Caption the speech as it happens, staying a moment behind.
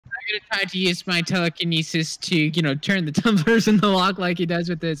gonna try to use my telekinesis to, turn the tumblers in the lock like he does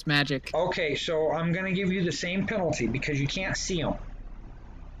with his magic. Okay, so I'm gonna give you the same penalty because you can't see them.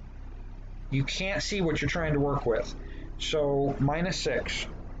 You can't see what you're trying to work with. So -6.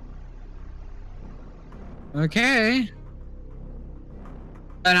 Okay.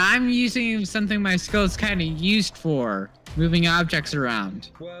 But I'm using something my skill is kind of used for, moving objects around.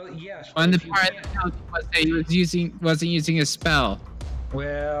 Well, yes. On the part of the penalty was that he wasn't using a spell.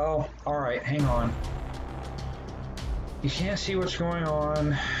 Well, all right, hang on. You can't see what's going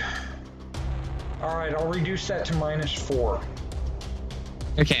on. All right, I'll reduce that to -4.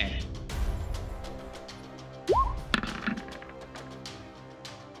 Okay.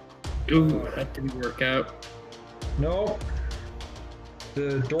 Ooh, that didn't work out. Nope.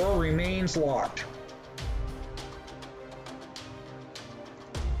 The door remains locked.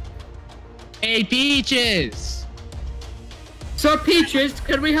 Hey, Peaches! So, Peaches,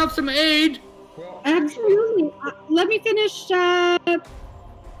 can we have some aid? Well, Absolutely. Let me finish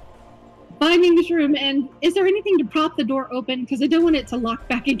binding this room. And is there anything to prop the door open? Because I don't want it to lock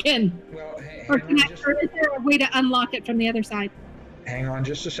back again. well, Or is there a way to unlock it from the other side? hang on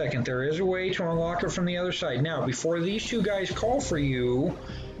just a second. There is a way to unlock it from the other side. Now, before these two guys call for you,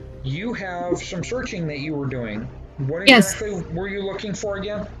 you have some searching that you were doing. What exactly were you looking for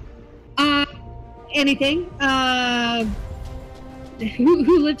again? Anything.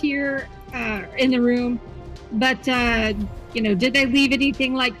 Who lived here in the room? But, did they leave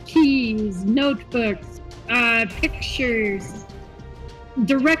anything like keys, notebooks, pictures,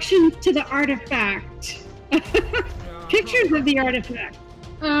 directions to the artifact? Pictures of the artifact.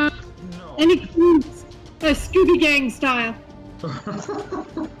 No. Any clues? Scooby Gang style.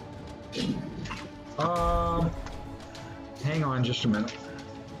 Hang on just a minute.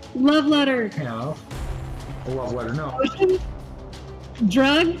 Love letter. Have a love letter. No. Potion?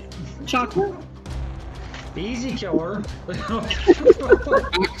 Drug? Chocolate? Easy killer. Trap!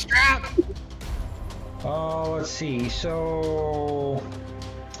 Let's see. So,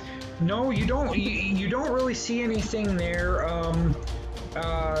 no, you don't. You don't really see anything there.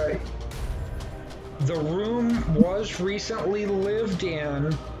 The room was recently lived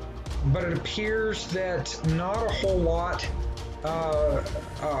in, but it appears that not a whole lot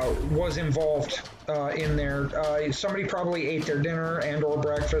was involved in there. Somebody probably ate their dinner and/or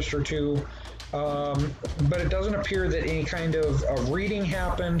breakfast or two. But it doesn't appear that any kind of reading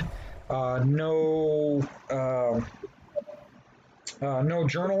happened. No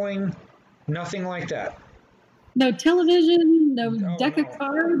journaling, nothing like that. No television? No deck of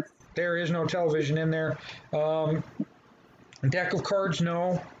cards? There is no television in there. Deck of cards,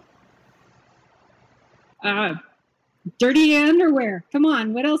 no. Dirty underwear. Come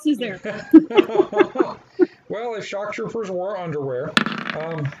on, what else is there? Well, if shock troopers wore underwear.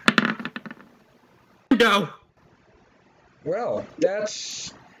 No. Well,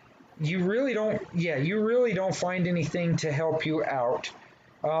 that's... You really don't find anything to help you out,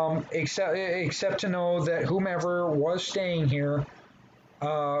 except to know that whomever was staying here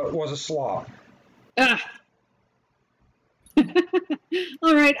was a slob.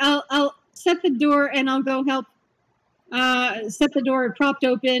 All right, I'll set the door and I'll go help set the door propped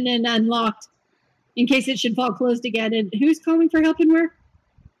open and unlocked in case it should fall closed again. And who's calling for help and where?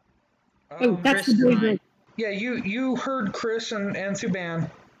 Oh, that's Chris the boy. Yeah, you heard Chris and Thuban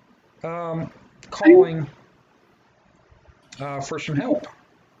calling for some help.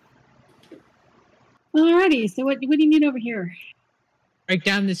 Alrighty, so what do you need over here? Break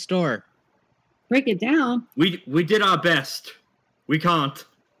down this door. Break it down? We did our best. We can't.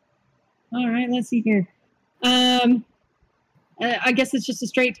 Alright, let's see here. I guess it's just a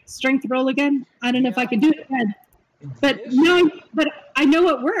straight strength roll again. I don't know if I can do it again. But I know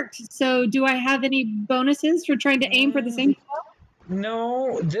it worked. So do I have any bonuses for trying to aim for the same spot?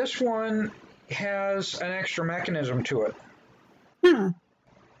 No, this one has an extra mechanism to it. Huh.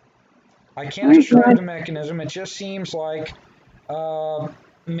 I can't describe the mechanism. It just seems like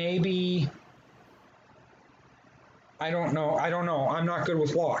maybe... I don't know. I'm not good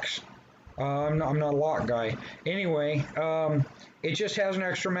with locks. I'm not a lock guy. Anyway, it just has an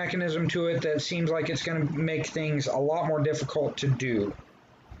extra mechanism to it that seems like it's going to make things a lot more difficult to do.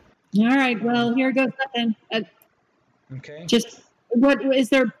 All right. Well, here goes nothing. Okay. Just what is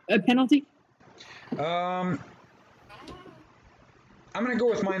there a penalty? I'm going to go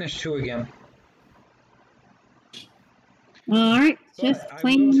with -2 again. All right. But Just I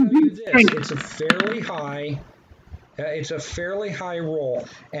plain. will tell you this: it's a fairly high. It's a fairly high roll,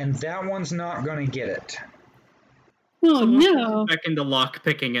 and that one's not going to get it. Oh no! Back into lock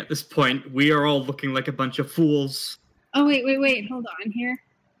picking at this point. We are all looking like a bunch of fools. Oh wait! Hold on here.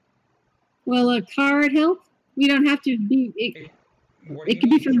 Will a card help? We don't have to be. It could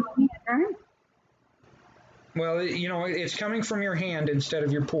be from a card. Well, you know, it's coming from your hand instead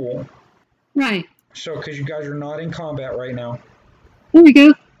of your pool. Right. So, because you guys are not in combat right now. There we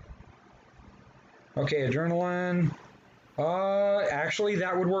go. Okay, adrenaline. Actually,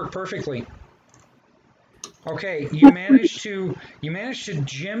 that would work perfectly. Okay, you managed to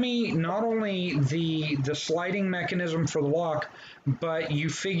jimmy not only the sliding mechanism for the lock, but you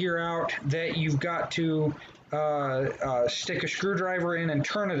figure out that you've got to stick a screwdriver in and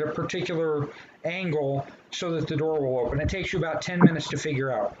turn it a particular angle so that the door will open. It takes you about 10 minutes to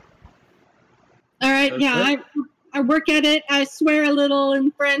figure out. All right, yeah, I work at it. I swear a little in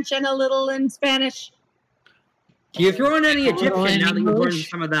French and a little in Spanish. Do you throw in any Egyptian now that you've learned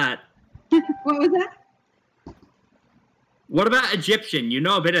some of that? What was that? What about Egyptian? You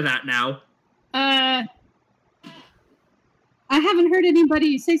know a bit of that now. I haven't heard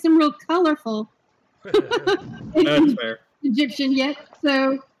anybody say some real colorful That's fair. Egyptian yet,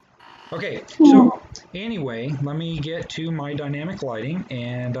 so. Okay, so anyway, let me get to my dynamic lighting,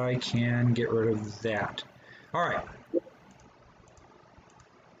 and I can get rid of that. All right.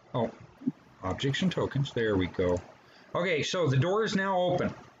 Oh, objects and tokens. There we go. Okay, so the door is now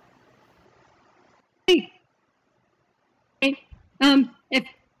open. Hey. If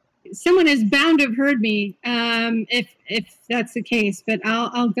someone is bound to have heard me, if that's the case, but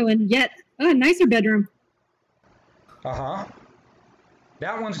I'll go in yet. Oh, a nicer bedroom. Uh-huh.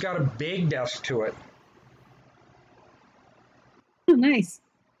 That one's got a big desk to it. Oh, nice.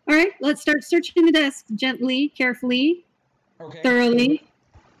 All right, let's start searching the desk gently, carefully, thoroughly.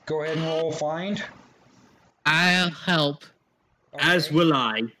 Go ahead and roll find. I'll help. Okay. As will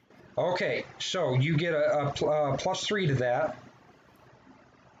I. Okay, so you get a +3 to that.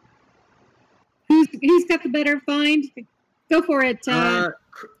 Who's got the better find? Go for it.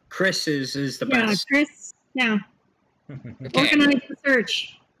 Chris is the yeah, best. Chris. Yeah. Okay. Organize the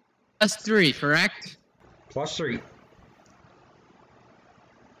search. +3, correct? +3.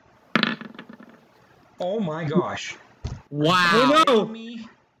 Oh my gosh. Wow. Oh no!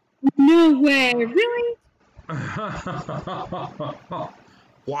 No way. Really?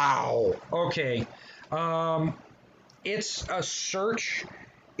 Wow. Okay. It's a search.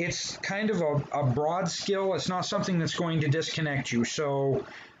 It's kind of a broad skill. It's not something that's going to disconnect you. So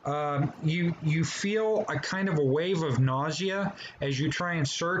you feel a kind of a wave of nausea as you try and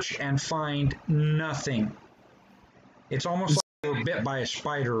search and find nothing. It's almost like you were bit by a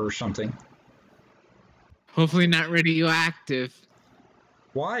spider or something. Hopefully not radioactive.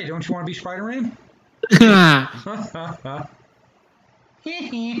 Why? Don't you want to be Spider-Man? I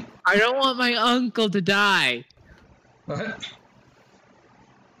don't want my uncle to die.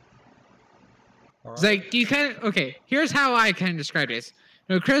 It's like you kind of okay. Here's how I kind of describe this.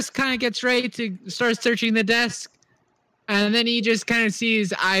 You know, Chris kind of gets ready to start searching the desk, and then he just kind of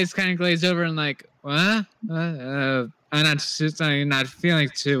sees eyes kind of glaze over and like, what? I'm not feeling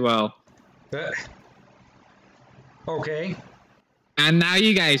too well. Okay. And now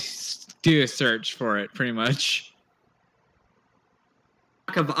you guys do a search for it, pretty much.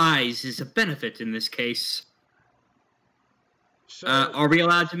 Lack of eyes is a benefit in this case. So, are we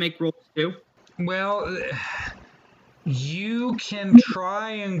allowed to make rolls too? well, you can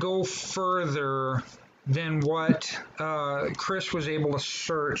try and go further than what Chris was able to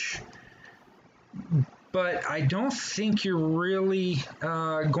search, but I don't think you're really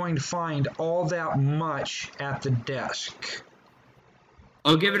going to find all that much at the desk.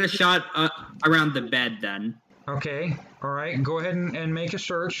 I'll give it a shot around the bed then. Okay, all right, go ahead and make a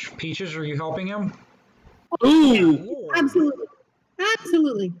search. Peaches, are you helping him? Ooh! Lord. Absolutely.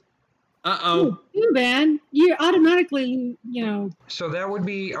 Absolutely. Uh-oh. Too bad. You automatically, you know. So that would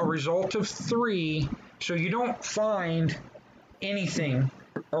be a result of 3, so you don't find anything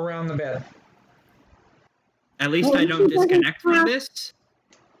around the bed. At least I don't disconnect from this.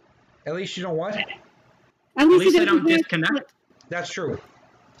 At least you don't what? At least I don't disconnect. That's true.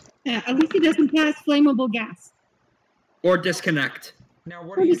 Yeah, at least he doesn't pass flammable gas. Or disconnect. Now,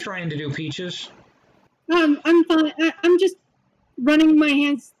 what are you trying to do, Peaches? I'm fine. I'm just running my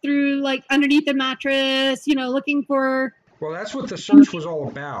hands through, like, underneath the mattress, you know, looking for... Well, that's what the search was all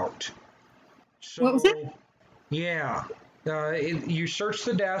about. So, What was that? Yeah. You search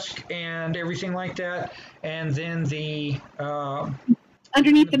the desk and everything like that, and then the...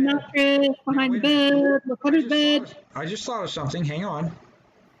 underneath the mattress, behind the bed, the cutter's bed. I just thought of something. Hang on.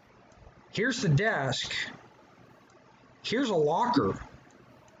 Here's the desk. Here's a locker.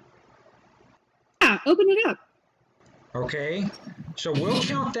 Yeah, open it up. Okay, so we'll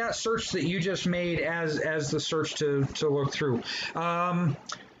count that search that you just made as the search to look through.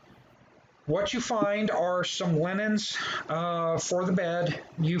 What you find are some linens for the bed.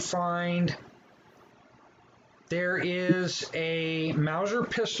 You find there is a Mauser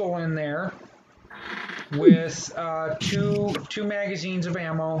pistol in there with two magazines of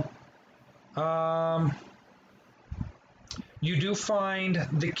ammo. You do find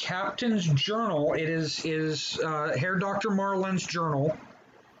the captain's journal. It is Herr Dr. Marlin's journal.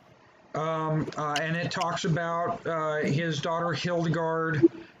 And it talks about his daughter Hildegard,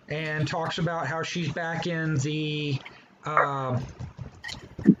 and talks about how she's back in the at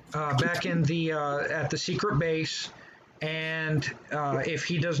the secret base, and if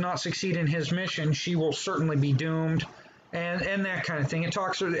he does not succeed in his mission, she will certainly be doomed, and that kind of thing. It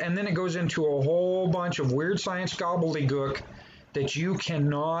talks, and then it goes into a whole bunch of weird science gobbledygook that you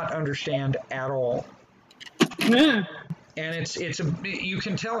cannot understand at all. Yeah. And you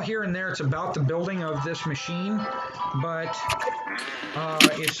can tell here and there it's about the building of this machine, but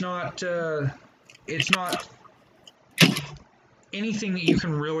it's not anything that you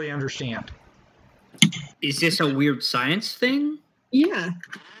can really understand. Is this a weird science thing? Yeah.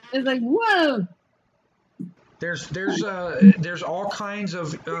 It's like, whoa. There's all kinds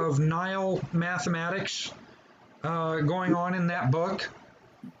of Nile mathematics going on in that book.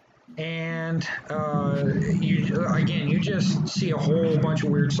 And you just see a whole bunch of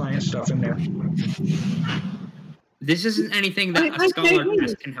weird science stuff in there. This isn't anything that a scholar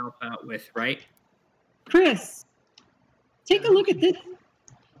can help out with, right? Chris, take a look at this.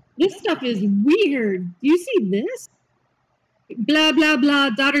 This stuff is weird. Do you see this? Blah, blah,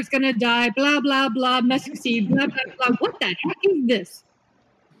 blah, daughter's gonna die, blah, blah, blah, must succeed, blah, blah, blah. What the heck is this?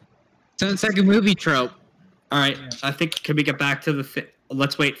 Sounds like a movie trope. All right, I think, can we get back to the thing?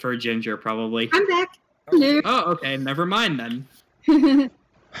 Let's wait for a Ginger, probably. I'm back. Hello. Oh, okay, never mind then.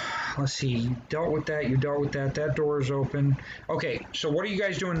 Let's see, you dealt with that, that door is open. Okay, so what are you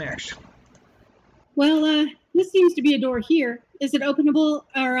guys doing next? Well, this seems to be a door here. Is it openable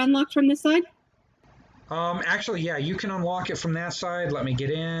or unlocked from this side? Actually, yeah, you can unlock it from that side. Let me get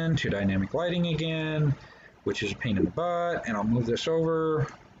in to dynamic lighting again, which is a pain in the butt, and I'll move this over.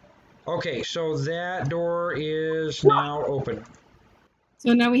 Okay, so that door is now open.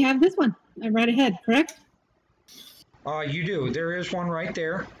 So now we have this one right ahead, correct? You do. There is one right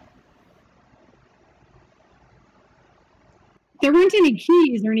there. There weren't any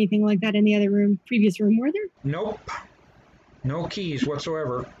keys or anything like that in the other room, previous room, were there? Nope. No keys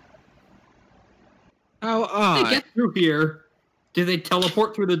whatsoever. How How did they get through here? Did they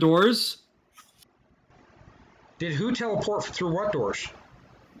teleport through the doors? Did who teleport through what doors?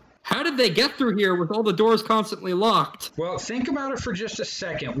 How did they get through here with all the doors constantly locked? Well, think about it for just a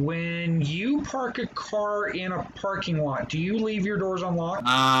second. When you park a car in a parking lot, do you leave your doors unlocked?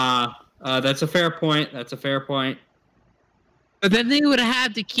 That's a fair point. That's a fair point. But then they would have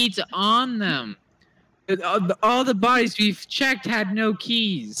had the keys on them. All the bodies we've checked had no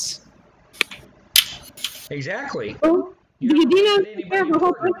keys. Exactly. Well, the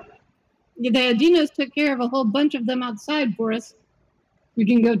Adinos took care of a whole bunch of them outside for us. We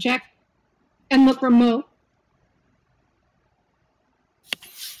can go check and look for Mo.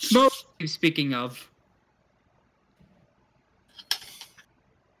 Mo, speaking of.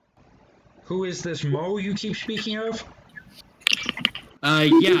 Who is this Mo you keep speaking of?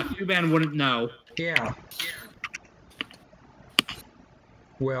 Yeah, Cuban wouldn't know. Yeah.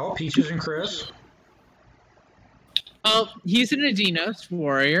 Well, Peaches and Chris. Oh, he's an Adinos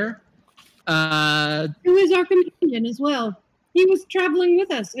warrior. Who is our companion as well? He was traveling with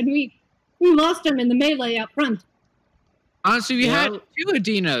us, and we lost him in the melee out front. Honestly, we had two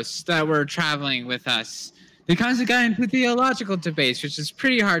Adinos that were traveling with us. They kind of got into theological debates, which is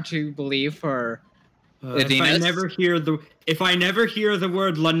pretty hard to believe for Adinos. If I never hear the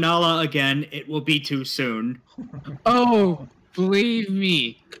word Lanala again, it will be too soon. Oh, believe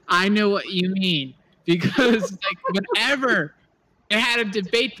me, I know what you mean. Because whenever they had a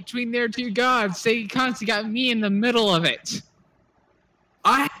debate between their two gods, they constantly got me in the middle of it.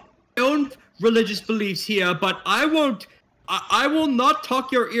 I have my own religious beliefs here, but I will not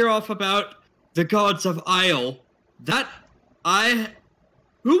talk your ear off about the gods of Isle.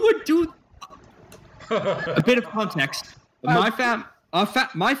 Who would do a bit of context? My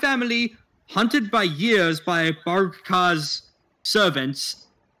family, hunted by years by Barka's servants,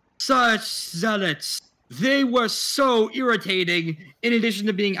 such zealots. They were so irritating, in addition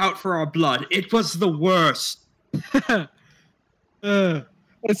to being out for our blood. It was the worst.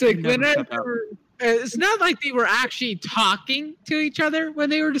 It's like whenever, it's not like they were actually talking to each other when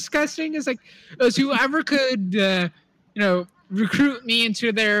they were discussing. It's like it was whoever could, recruit me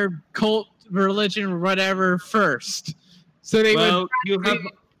into their cult, religion, or whatever first. So they would.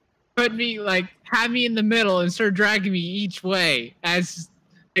 put me, like, have me in the middle and start dragging me each way as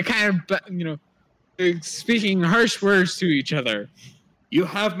they kind of, you know, speaking harsh words to each other. You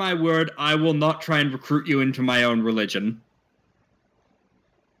have my word, I will not try and recruit you into my own religion.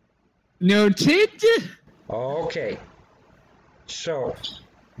 Noted? Okay. So,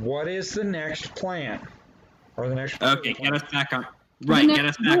 what is the next plan? Or the next plan? Okay, get us back on... Right, get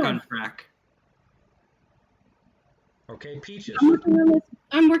us back on track. Okay, Peaches.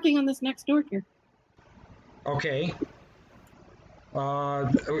 I'm working on this next door here. Okay.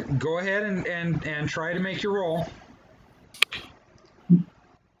 Go ahead and try to make your roll.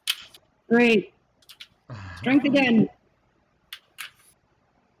 Great. Strength again.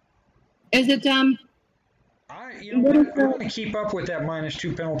 Is it I'm going to keep up with that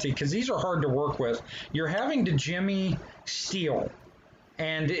 -2 penalty because these are hard to work with. You're having to jimmy steel,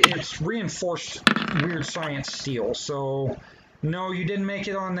 and it's reinforced weird science steel. So, no, you didn't make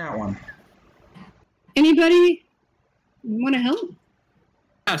it on that one. Anybody want to help?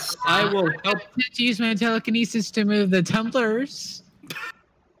 Yes, I will help. To use my telekinesis to move the tumblers.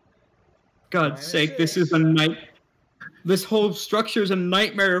 God's sake, this is a night. This whole structure is a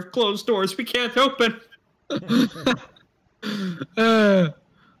nightmare of closed doors we can't open.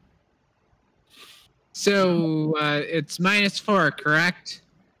 So it's -4, correct?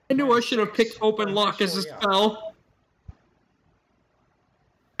 I knew I should have picked open lock as a spell.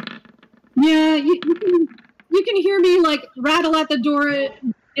 Yeah, you can hear me like rattle at the door,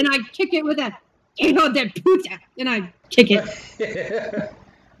 and I kick it with a "Hijo de puta," and I kick it.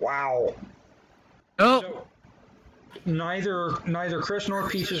 Wow. Oh. So, neither Chris nor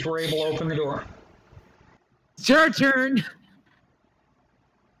Peaches were able to open the door. It's your turn.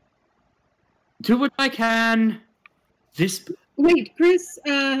 Do what I can. Wait, Chris,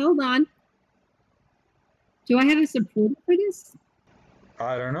 hold on. Do I have a supporter for this?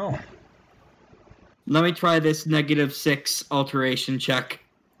 I don't know. Let me try this -6 alteration check.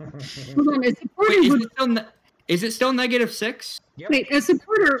 Hold on, a supporter is it still -6? Yep. Wait, a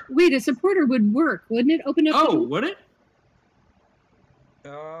supporter would work, wouldn't it? Open up. Oh, would it?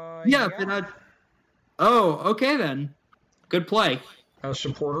 Yeah. Then oh, okay then. Good play. A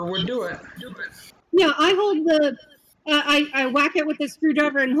supporter would do it. Yeah, I hold the. I whack it with the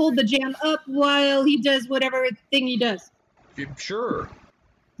screwdriver and hold the jam up while he does whatever thing he does. Sure.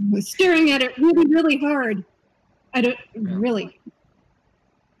 Staring at it really, really hard. I don't really.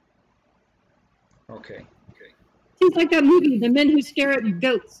 Okay. Seems like that movie, The Men Who Stare at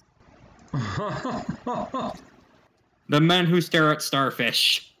Goats. The men who stare at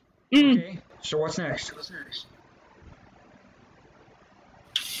starfish. Okay. So what's next?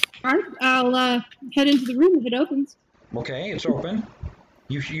 All right, I'll head into the room if it opens. Okay, it's open.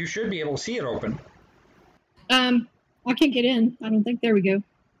 You should be able to see it open. I can't get in. I don't think. There we go.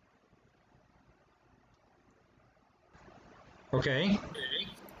 Okay.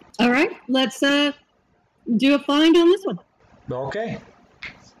 All right, let's do a find on this one. Okay.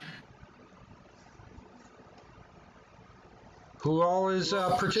 Who all is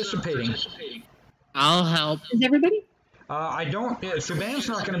participating? I'll help. Is everybody? I don't. Thuban's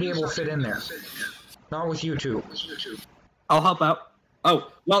not going to be able to fit in there. Not with you two. I'll help out.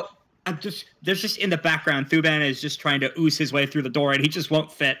 Oh, well, there's just in the background, Thuban is just trying to ooze his way through the door and he just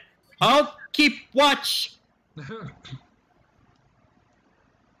won't fit. I'll keep watch.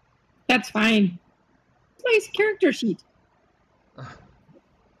 That's fine. Nice character sheet.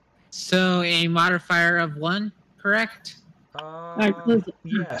 So a modifier of 1, correct? All right, close it.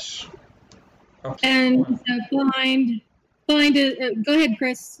 Yes. And find it. Go ahead,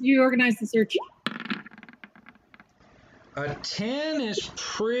 Chris. You organize the search. A 10 is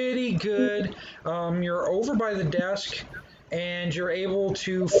pretty good. You're over by the desk, and you're able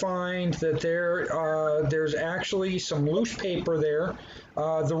to find that there's actually some loose paper there.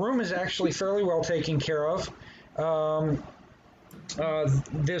 The room is actually fairly well taken care of.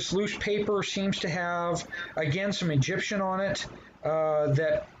 This loose paper seems to have, again, some Egyptian on it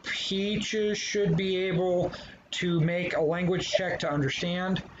that Peaches should be able to make a language check to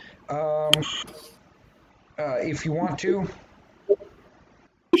understand. If you want to.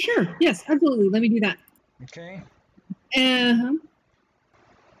 Sure. Yes, absolutely. Let me do that. Okay. Uh-huh.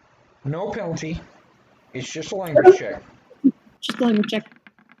 No penalty. It's just a language check. Just a language check.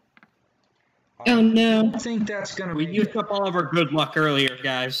 Oh, no. I don't think that's going to be... We used up all of our good luck earlier,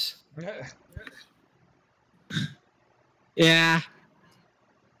 guys. Yeah.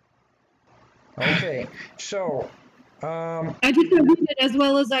 Okay, so... I just don't read it as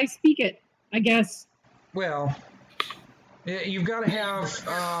well as I speak it, I guess. Well, you've got to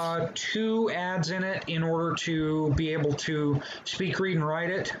have 2 ads in it in order to be able to speak, read, and write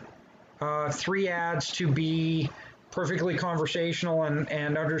it. 3 ads to be perfectly conversational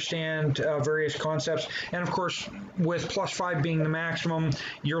and understand various concepts. And of course, with +5 being the maximum,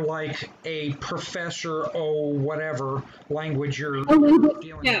 you're like a professor, whatever language you're dealing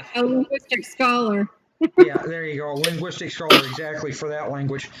with. A linguistic scholar. Yeah, there you go. Linguistic scholar, exactly, for that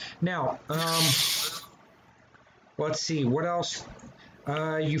language. Now, let's see, what else?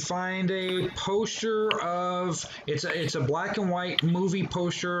 You find a poster of, it's a black and white movie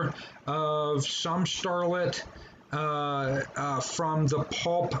poster of some starlet from the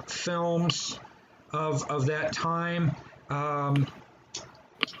pulp films of that time.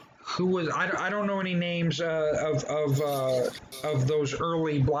 Who was, I don't know any names of those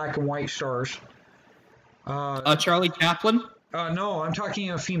early black and white stars. Charlie Chaplin? No, I'm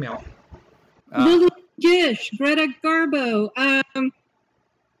talking a female. Lily Gish, Greta Garbo,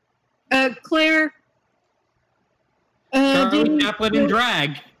 Claire. Charlie Chaplin in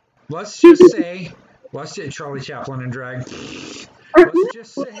drag. Let's just say Charlie Chaplin in drag. Let's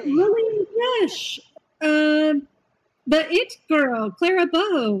just say Lily Gish, the It Girl, Clara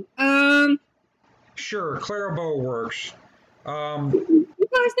Bow. Sure, Clara Bow works. You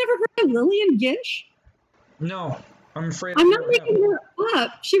guys never heard of Lillian Gish? No, I'm afraid I'm not making her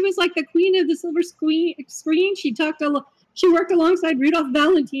up. She was like the queen of the silver screen. She she worked alongside Rudolph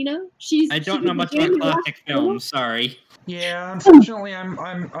Valentino. I don't know much about classic films. Sorry. Yeah, unfortunately,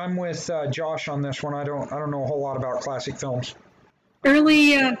 I'm with Josh on this one. I don't know a whole lot about classic films.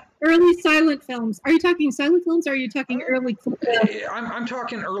 Early silent films. Are you talking silent films? Or are you talking early? I'm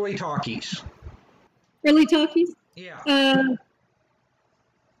talking early talkies. Early talkies. Yeah.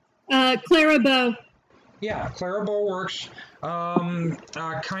 Clara Bow. Yeah, Clara Bow works.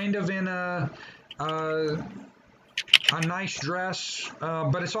 Kind of in a nice dress,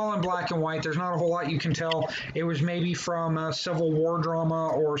 but it's all in black and white. There's not a whole lot you can tell. It was maybe from a Civil War drama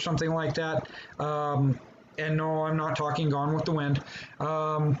or something like that. And no, I'm not talking Gone with the Wind.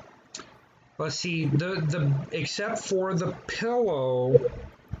 Let's see, the except for the pillow,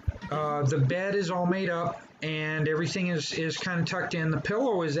 the bed is all made up and everything is kind of tucked in. The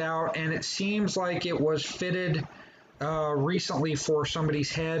pillow is out, and it seems like it was fitted recently for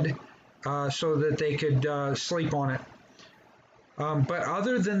somebody's head so that they could sleep on it. But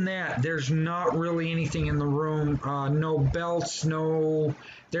other than that, there's not really anything in the room. No belts, no.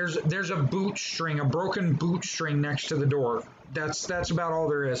 There's a boot string, a broken boot string next to the door. That's about all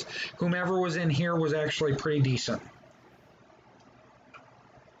there is. Whomever was in here was actually pretty decent.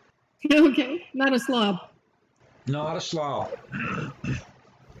 Okay, not a slob. Not a slob.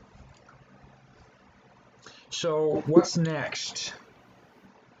 So what's next?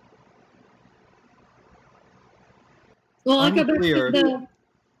 Well, I'll go back to the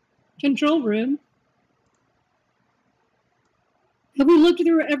control room. Have we looked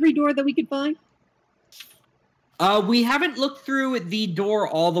through every door that we could find? We haven't looked through the door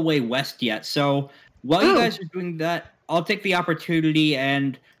all the way west yet. So while you guys are doing that, I'll take the opportunity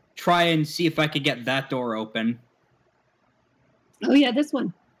and try and see if I could get that door open. Oh yeah, this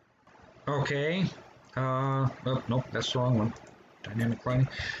one. Okay. Oh, nope, that's the wrong one. Dynamic lighting.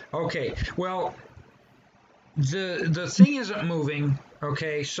 Okay. Well, the thing isn't moving.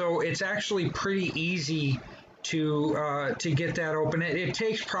 Okay, so it's actually pretty easy to get that open. It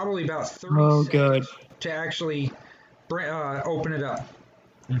takes probably about 30 seconds to actually open it up.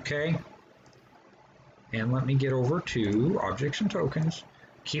 Okay. And let me get over to objects and tokens.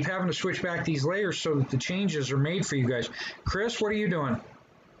 Keep having to switch back these layers so that the changes are made for you guys. Chris, what are you doing?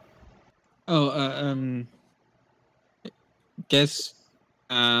 Oh, guess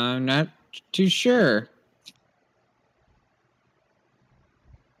I'm not too sure.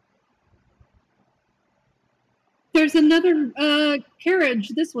 There's another carriage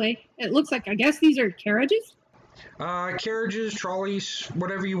this way. It looks like, I guess these are carriages? Carriages, trolleys,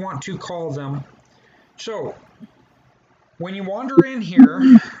 whatever you want to call them. So, when you wander in here,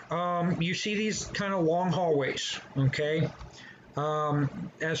 you see these kind of long hallways, okay?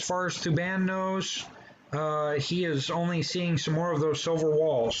 As far as Thuban knows, he is only seeing some more of those silver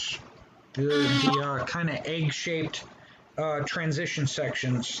walls. The kind of egg-shaped transition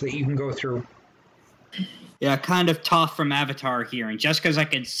sections that you can go through. Yeah, kind of Toph from Avatar here, and just because I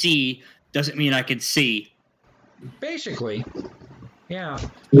can see doesn't mean I can see. Basically, yeah.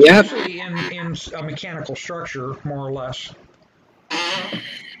 Yep. Especially in a mechanical structure, more or less.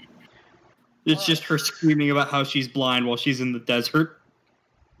 It's just her screaming about how she's blind while she's in the desert.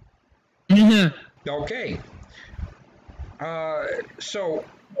 Okay. So,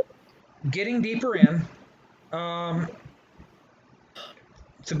 getting deeper in, Thuban,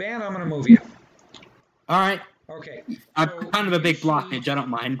 I'm going to move you. All right. Okay. I'm So kind of a big you see- blockage. I don't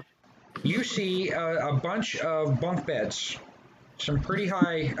mind. you see a bunch of bunk beds, some pretty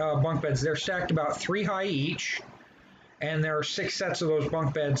high bunk beds. They're stacked about 3 high each, and there are 6 sets of those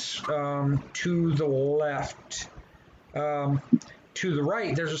bunk beds to the left. To the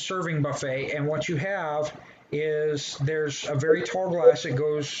right, there's a serving buffet, and what you have is there's a very tall glass. It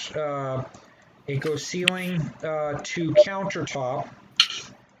goes ceiling to countertop,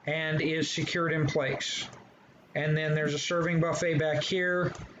 and is secured in place. And then there's a serving buffet back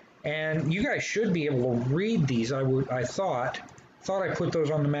here, and you guys should be able to read these. I thought I put those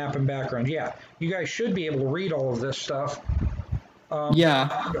on the map in background. Yeah, you guys should be able to read all of this stuff.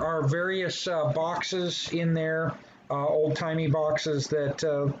 Yeah. There are various boxes in there, old-timey boxes that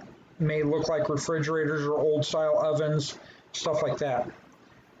may look like refrigerators or old-style ovens, stuff like that.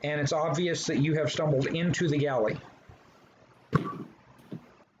 And it's obvious that you have stumbled into the galley.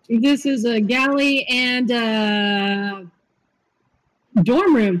 This is a galley and a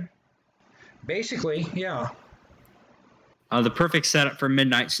dorm room. Basically, yeah. The perfect setup for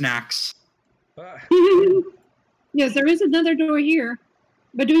midnight snacks. Yes, there is another door here.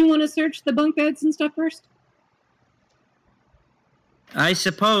 But do we want to search the bunk beds and stuff first? I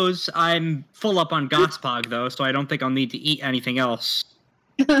suppose I'm full up on Gospog, though, so I don't think I'll need to eat anything else.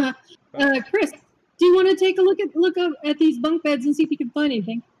 Chris, do you want to take a look up at these bunk beds and see if you can find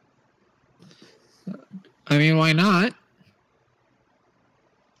anything? I mean, why not?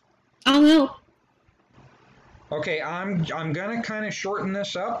 I'll help. Okay, I'm gonna kind of shorten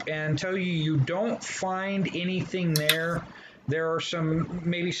this up and tell you don't find anything there. There are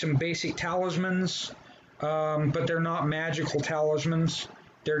maybe some basic talismans, but they're not magical talismans.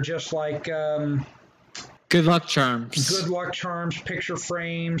 They're just like good luck charms. Good luck charms, picture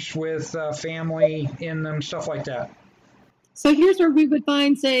frames with family in them, stuff like that. So here's where we would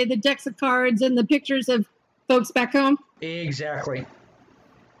find, say, the decks of cards and the pictures of folks back home? Exactly.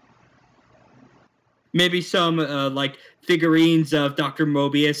 Maybe some like figurines of Dr.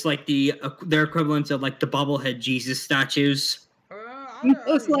 Mobius, like their equivalents of like the bobblehead Jesus statues.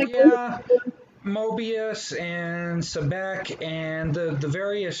 Most likely. Yeah, Mobius and Sebek and the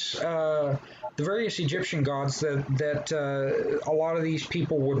various Egyptian gods that a lot of these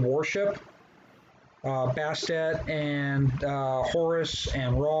people would worship. Bastet and Horus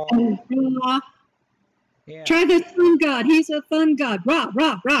and Ra. Yeah. Try the fun god. He's a fun god. Ra,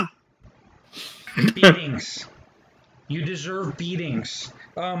 ra, ra. Beatings. You deserve beatings.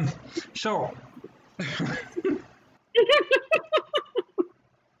 So.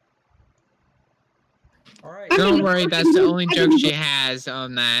 All right. Don't worry, that's the only joke she has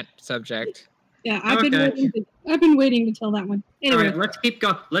on that subject. Yeah, I've been waiting to tell that one. Anyway. All right,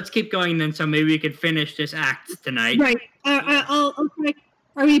 let's keep going then, so maybe we could finish this act tonight. Right. I'll try.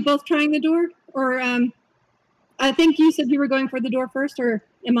 Are we both trying the door, or I think you said you were going for the door first, or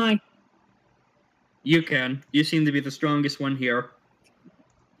am I? You can. You seem to be the strongest one here.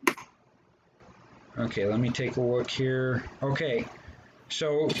 Okay, let me take a look here. Okay,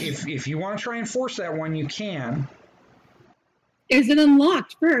 so if you want to try and force that one, you can. Is it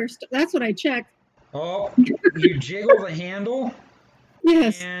unlocked first? That's what I checked. Oh, you jiggle the handle.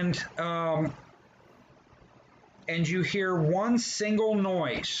 Yes. And you hear one single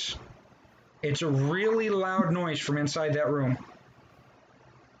noise. It's a really loud noise from inside that room.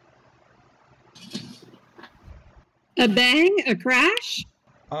 A bang? A crash?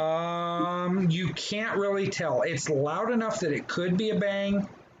 You can't really tell. It's loud enough that it could be a bang.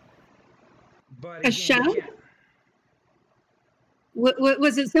 But again, a shout?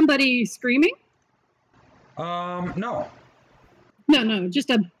 Was it somebody screaming? No. No, just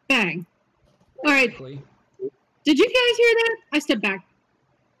a bang. All right. Did you guys hear that? I stepped back.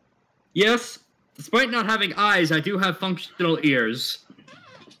 Yes. Despite not having eyes, I do have functional ears.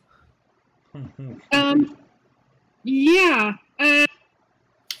 Yeah. I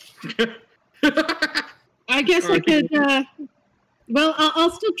guess I could, well, I'll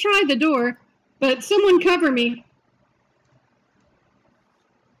still try the door, but someone cover me.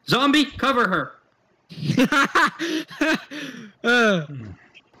 Zombie, cover her.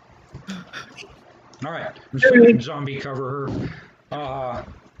 All right. Zombie, cover her.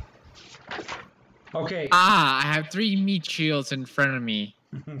 Okay. I have 3 meat shields in front of me.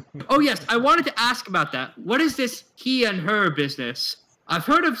 Oh, yes. I wanted to ask about that. What is this he and her business? I've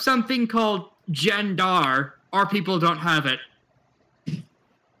heard of something called Gendar. Our people don't have it.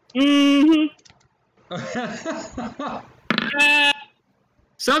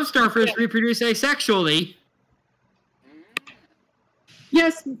 Some starfish reproduce asexually.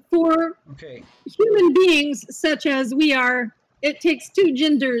 Yes, for human beings such as we are, it takes 2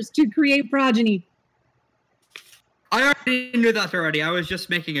 genders to create progeny. I already knew that already. I was just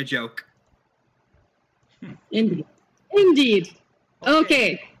making a joke. Indeed. Indeed.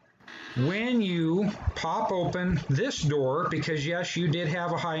 Okay. When you pop open this door, because yes, you did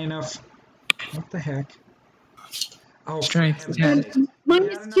have a high enough. What the heck? Oh, Strength for test. heaven's sake.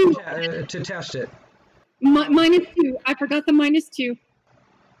 -2. You had enough to test it. -2. I forgot the -2.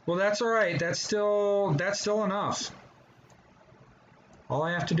 Well, that's all right. That's still enough. All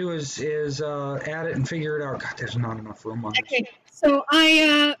I have to do is add it and figure it out. God, there's not enough room on this. Okay. So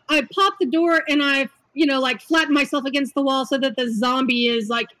I popped the door and I like flattened myself against the wall so that the zombie is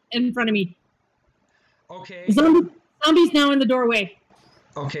like in front of me. Okay. Zombie's now in the doorway.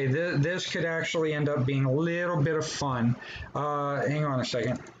 Okay, this could actually end up being a little bit of fun. Hang on a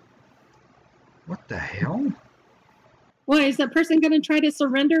second. What the hell? Why, is that person going to try to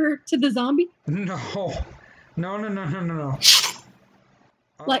surrender to the zombie? No.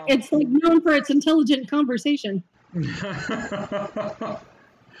 Like, it's like known for its intelligent conversation.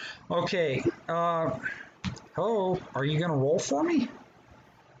 Okay. Hello, are you going to roll for me?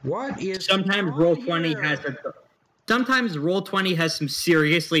 What is Sometimes Roll20 has some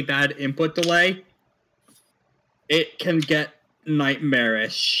seriously bad input delay. It can get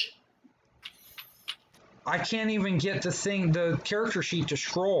nightmarish. I can't even get the character sheet to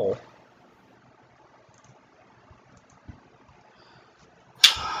scroll.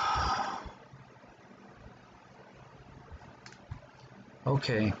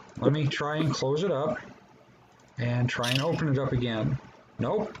 Okay, let me try and close it up and try and open it up again.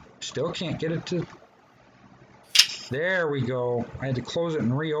 Nope, still can't get it to... There we go. I had to close it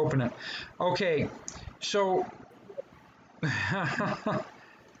and reopen it. Okay, so...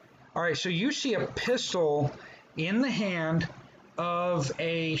 All right, so you see a pistol in the hand of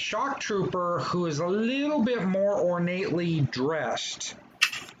a shock trooper who is a little bit more ornately dressed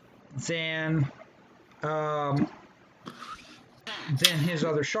than his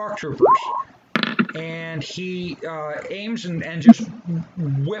other shock troopers. And he aims and just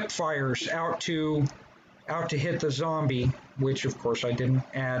whip fires out to hit the zombie, which of course I didn't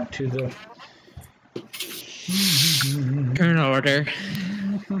add to the Current order.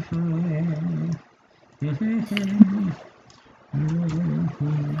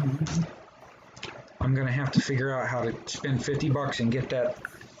 I'm gonna have to figure out how to spend $50 and get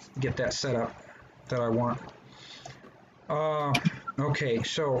that set up that I want. Okay,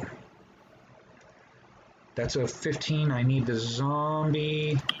 so that's a 15. I need the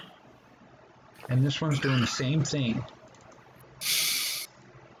zombie, and this one's doing the same thing.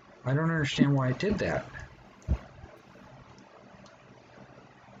 I don't understand why it did that.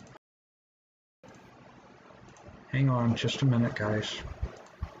 Hang on just a minute, guys.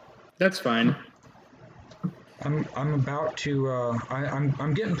 That's fine. I'm about to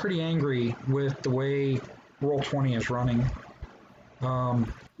I'm getting pretty angry with the way Roll20 is running.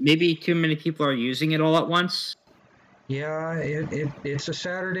 Maybe too many people are using it all at once. Yeah, it's a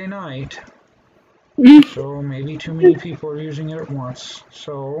Saturday night. Mm. So maybe too many people are using it at once.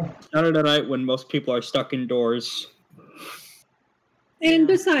 So Saturday night when most people are stuck indoors. And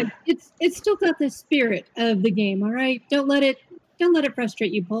besides, it's still got the spirit of the game. All right, don't let it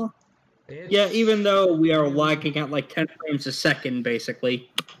frustrate you, Paul. Yeah, even though we are lagging at like 10 frames a second,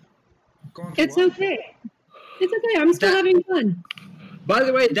 basically. It's okay. It's okay. I'm still having fun. By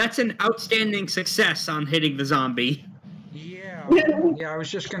the way, that's an outstanding success on hitting the zombie. Yeah, I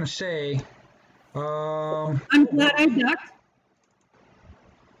was just gonna say. I'm glad I ducked.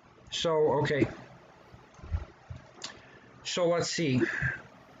 So okay. So let's see.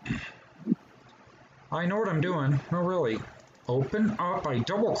 I know what I'm doing. No, really. Open up. I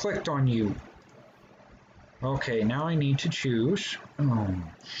double clicked on you. Okay, now I need to choose. Oh.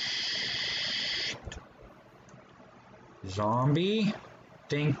 Zombie.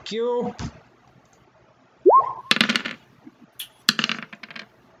 Thank you.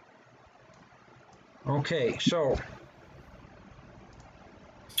 Okay, so.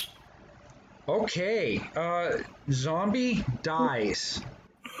 Okay, zombie dies.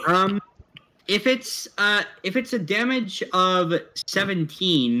 If it's a damage of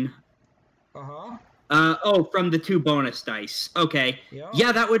 17. Oh, from the 2 bonus dice. Okay.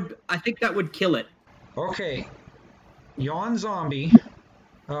 Yeah, I think that would kill it. Okay. Yoann zombie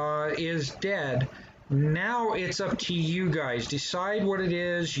is dead. Now it's up to you guys. Decide what it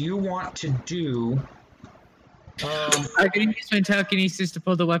is you want to do. I can use my telekinesis to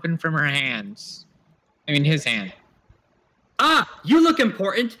pull the weapon from her hands. I mean, his hand. Ah, you look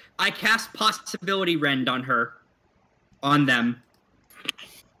important. I cast Possibility Rend on her. On them.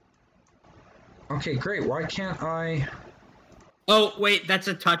 Okay, great. Why can't I... Oh, wait, that's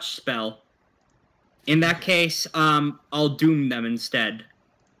a touch spell. In that case, I'll doom them instead.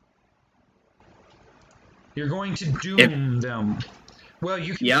 You're going to doom them. Well,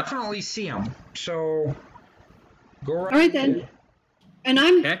 you can Yep. definitely see them. So go right. All right then. And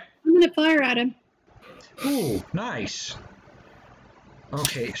I'm gonna fire at him. Ooh, nice.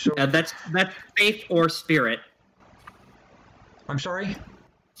 Okay, so That's faith or spirit. I'm sorry.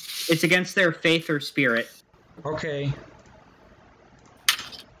 It's against their faith or spirit. Okay.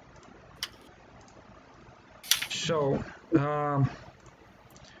 So, and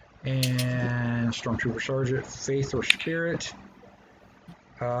Stormtrooper Sergeant, faith or spirit.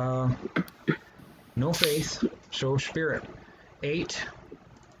 No faith, so spirit. 8.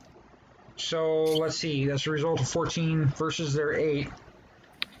 So let's see. That's a result of 14 versus their 8.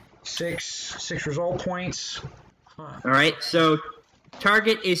 6 result points. Huh. All right. So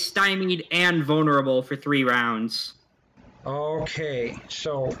target is stymied and vulnerable for 3 rounds. Okay,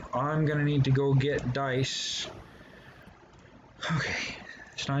 so I'm gonna need to go get dice. Okay,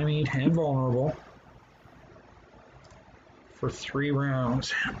 stymied and vulnerable for 3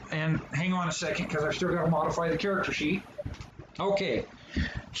 rounds. And hang on a second, because I've still got to modify the character sheet. Okay,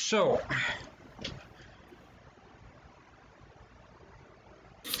 so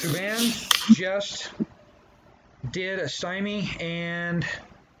Tuban just did a stymie and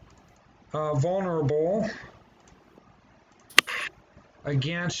vulnerable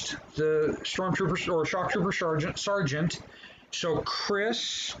against the Stormtrooper or Shock Trooper Sergeant. So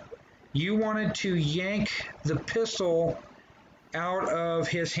Chris, you wanted to yank the pistol out of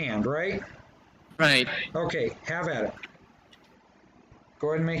his hand, right? Right. Okay, have at it. Go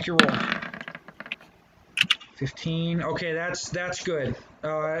ahead and make your roll. 15. Okay, that's good.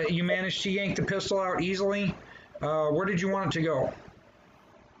 You managed to yank the pistol out easily. Where did you want it to go?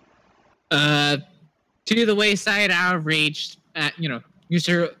 To the wayside, out of reach.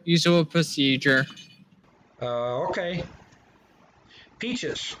 Usual procedure. Okay.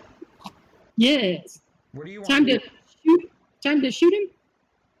 Peaches. Yes. What do you Time want? to shoot. Time to shoot him.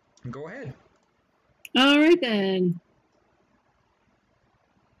 Go ahead. All right then.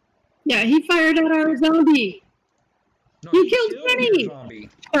 Yeah, he fired at our zombie. No, You killed your Kenny. zombie.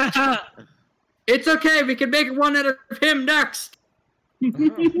 It's okay. We can make one out of him next.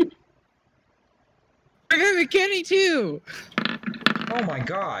 Uh-huh. I got McKinney too. Oh my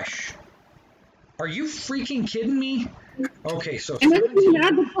gosh. Are you freaking kidding me? Okay, so And then we 17. can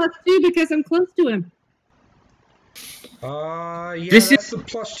add the +2 because I'm close to him. Yeah, This that's the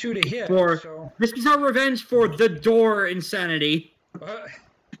 +2 to hit. So, This is our revenge for the door insanity.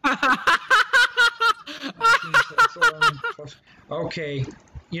 Okay,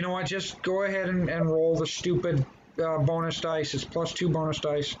 you know what? Just go ahead and roll the stupid bonus dice. It's +2 bonus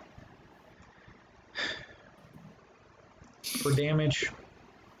dice for damage.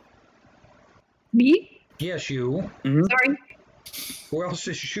 Me? Yes, you. Mm-hmm. Sorry. Who else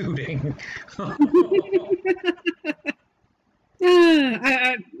is shooting?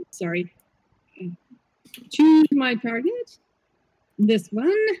 Sorry. Choose my target. This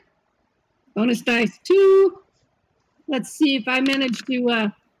one. Bonus dice 2. Let's see if I manage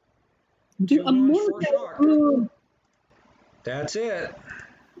to do 2 a wounds, more. 4 shock. Ooh. That's it.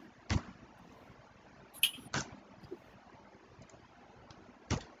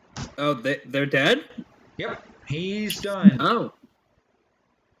 Oh, they're dead? Yep, he's done. Oh.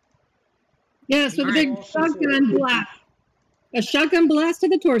 Yes, with a Alright. big shotgun blast. A shotgun blast to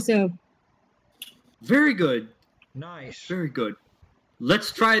the torso. Very good. Nice. Very good.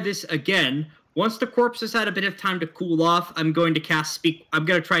 Let's try this again. Once the corpse has had a bit of time to cool off, I'm going to try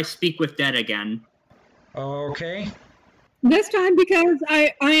Speak with Dead again. Okay. This time, because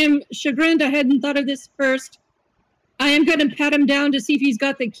I am chagrined I hadn't thought of this first, I am going to pat him down to see if he's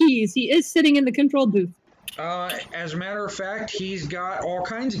got the keys. He is sitting in the control booth. As a matter of fact, he's got all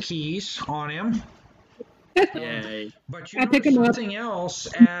kinds of keys on him. Yay. But you I know pick him up. something else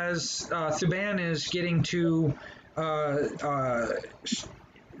as Thuban is getting to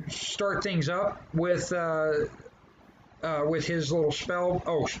start things up with his little spell.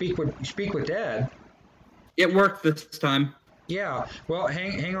 Oh, speak with Dead. It worked this time. Yeah. Well,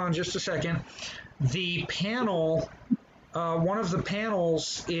 hang on just a second. The panel, one of the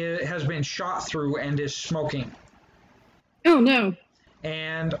panels has been shot through and is smoking. Oh, no.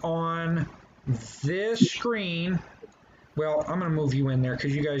 And on this screen, well, I'm going to move you in there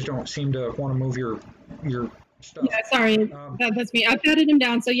because you guys don't seem to want to move your stuff. Yeah, sorry. That's me. I patted him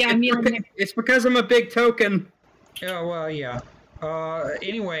down, so yeah, I'm kneeling there. It's because I'm a big token. Yeah, well, yeah.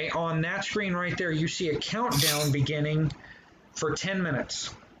 Anyway, on that screen right there, you see a countdown beginning for 10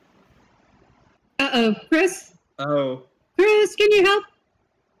 minutes. Uh-oh. Chris? Oh. Chris, can you help?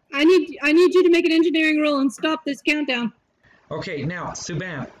 I need you to make an engineering roll and stop this countdown. Okay, now,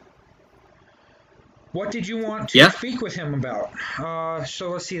 Subban. What did you want to speak with him about?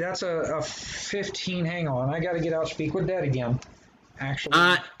 So let's see, that's a 15. Hang on, I got to get out speak with Dad again.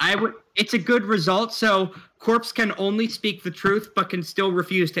 Actually, it's a good result. So corpse can only speak the truth, but can still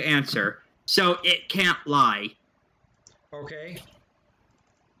refuse to answer. So it can't lie. Okay.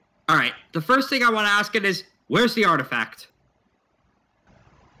 All right. The first thing I want to ask it is, where's the artifact?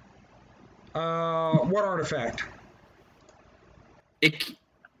 What artifact?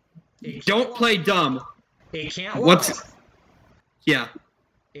 Don't play dumb. It can't lie. Yeah.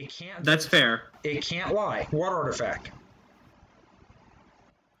 It can't. That's fair. It can't lie. What artifact?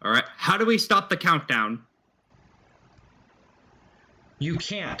 All right. How do we stop the countdown? You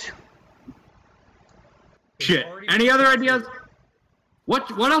can't. Shit. Any other ideas? What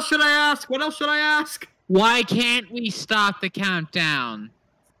else should I ask? What else should I ask? Why can't we stop the countdown?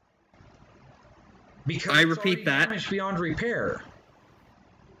 Because I repeat that. Damaged beyond repair.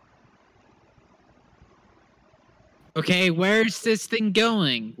 Okay, where's this thing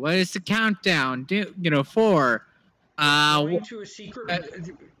going? What is the countdown for? Going to a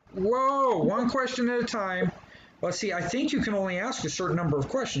secret. Whoa! One question at a time. Let's see. I think you can only ask a certain number of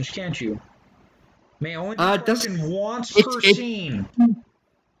questions, can't you? May only be question once per scene.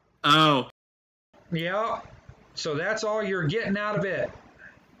 Oh. Yeah. So that's all you're getting out of it.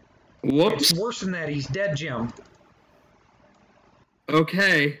 Whoops. It's worse than that. He's dead, Jim.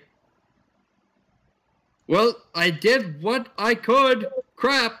 Okay. Well, I did what I could.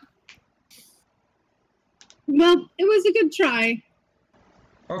 Crap. Well, it was a good try.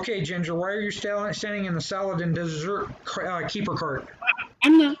 Okay, Ginger, why are you standing in the salad and dessert keeper cart?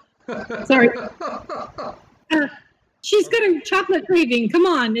 I'm not. Sorry. She's got a chocolate craving. Come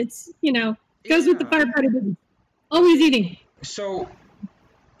on. It's, goes with the firefighter business. Always eating. So,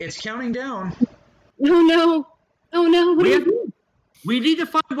 it's counting down. Oh, no. Oh, no. What do you do? We need to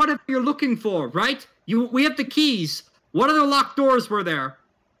find whatever you're looking for, right? We have the keys. What other locked doors were there?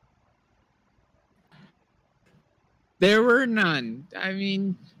 There were none. I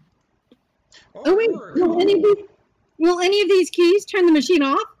mean... Oh, wait. Will any of these keys turn the machine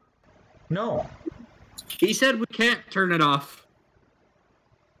off? No. He said we can't turn it off.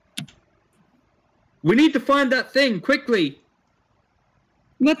 We need to find that thing, quickly.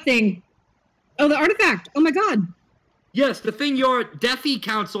 What thing? Oh, the artifact. Oh, my God. Yes, the thing your Deafy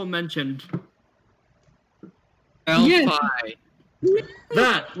Council mentioned. L5. Yes.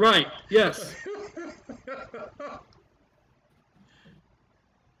 That, right, yes.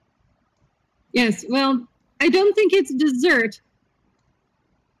 Yes, well, I don't think it's dessert.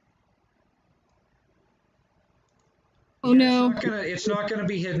 Oh, no. It's not gonna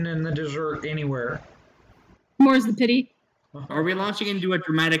be hidden in the dessert anywhere. More's the pity. Are we launching into a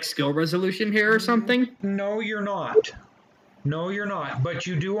dramatic skill resolution here or something? No, you're not. No, you're not. But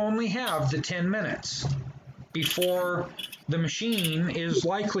you do only have the 10 minutes before the machine is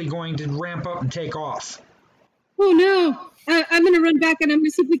likely going to ramp up and take off. Oh, no. I'm going to run back and I'm going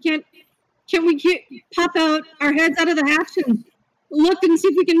to see if we can't pop out our heads out of the hatch and look and see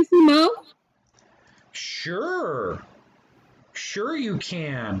if we can see Mo? Sure. Sure you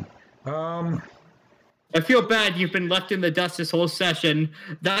can. I feel bad you've been left in the dust this whole session.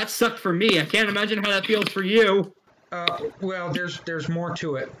 That sucked for me. I can't imagine how that feels for you. Well, there's more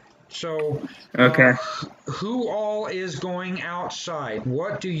to it. So, okay. Who all is going outside?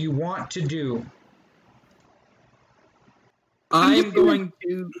 What do you want to do? I'm going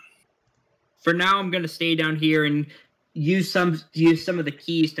to... For now, I'm going to stay down here and use some of the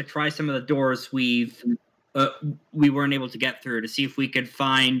keys to try some of the doors we weren't able to get through to see if we could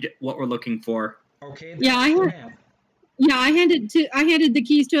find what we're looking for. Okay. I handed the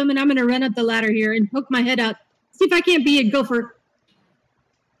keys to him, and I'm going to run up the ladder here and poke my head out, see if I can't be a gopher.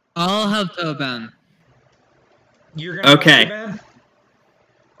 I'll help Toban. You're going to okay. Toban?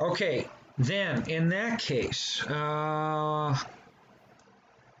 Okay. Then, in that case,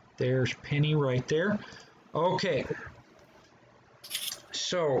 there's Penny right there. Okay.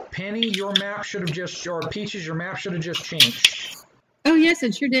 So, Penny, your map should have just, or Peaches, your map should have just changed. Oh, yes,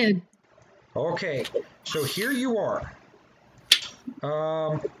 it sure did. Okay. So, here you are.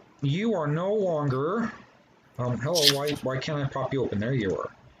 You are no longer... hello, why can't I pop you open? There you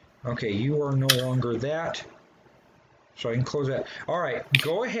are. Okay, you are no longer that. So I can close that. All right,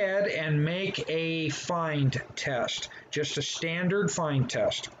 go ahead and make a find test. Just a standard find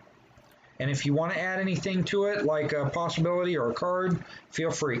test. And if you want to add anything to it, like a possibility or a card, feel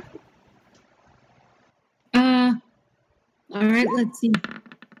free. All right, let's see.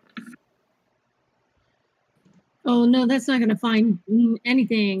 Oh, Oh no, that's not gonna find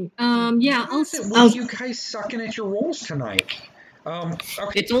anything. Yeah, I'll you guys sucking at your rolls tonight.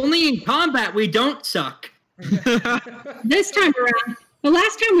 Okay. It's only in combat we don't suck. This time around, the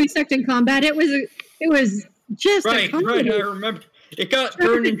last time we sucked in combat, it was just right. a I remember it got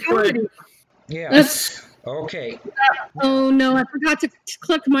turned into it. Yeah. Okay. Oh no, I forgot to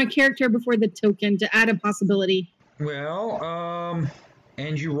click my character before the token to add a possibility. Well,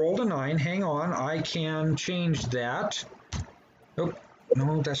 and you rolled a 9. Hang on, I can change that. Oh,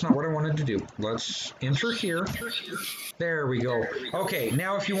 no, that's not what I wanted to do. Let's enter here. There we go. Okay,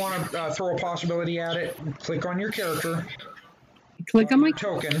 now if you want to throw a possibility at it, click on your character. Click on my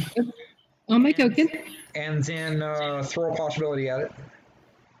token. On my token. And then throw a possibility at it.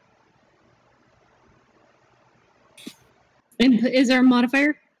 And is there a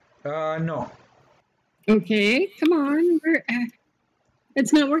modifier? No. Okay, come on.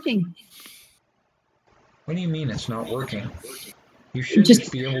 It's not working. What do you mean it's not working? You should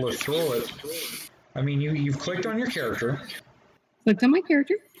just be able to throw it. I mean, you've clicked on your character. Clicked on my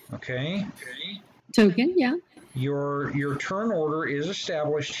character. Okay. Token, yeah. Your turn order is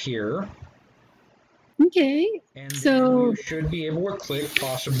established here. Okay. And so you should be able to click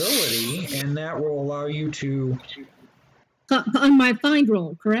possibility, and that will allow you to... On my find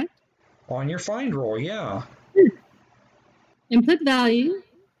roll, correct? On your find roll, yeah. Input value,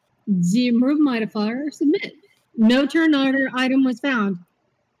 0 modifier, submit. No turn order item was found.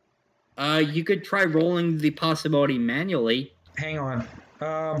 You could try rolling the possibility manually. Hang on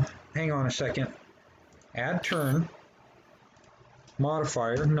a second. Add turn.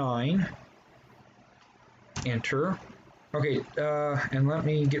 Modifier 9. Enter. Okay, and let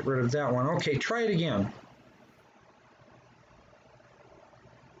me get rid of that one. Okay, try it again.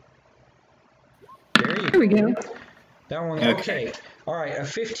 There we go. That one, okay. All right, a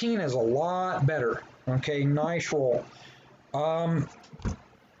 15 is a lot better. Okay, nice roll.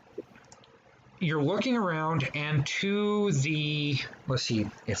 You're looking around, and to the, let's see,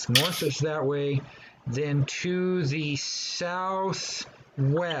 if north is that way, then to the southwest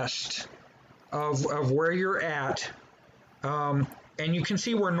of where you're at, and you can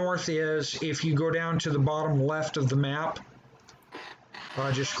see where north is if you go down to the bottom left of the map.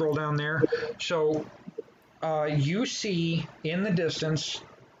 Just scroll down there. So you see in the distance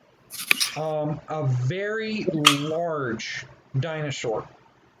a very large dinosaur.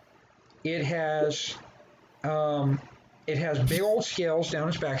 It has big old scales down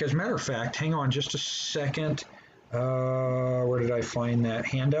its back. As a matter of fact, hang on just a second. Where did I find that?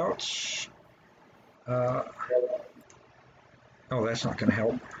 Handouts? Oh, that's not going to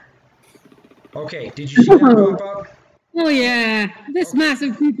help. Okay, did you see that pop up? Oh yeah, this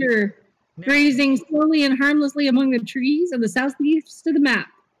massive creature grazing slowly and harmlessly among the trees on the southeast of the map.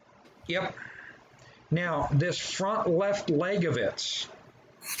 Yep. Now, this front left leg of its,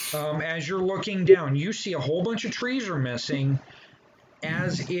 as you're looking down, you see a whole bunch of trees are missing,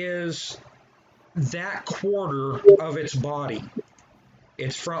 as is that quarter of its body.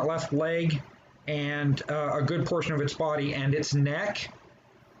 Its front left leg and a good portion of its body, and its neck.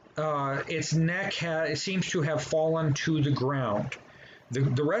 It seems to have fallen to the ground.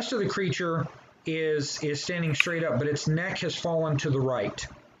 The rest of the creature is standing straight up, but its neck has fallen to the right.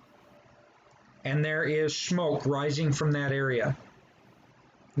 And there is smoke rising from that area.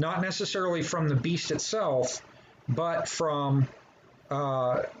 Not necessarily from the beast itself, but from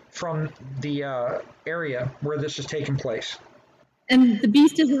the area where this has taken place. And the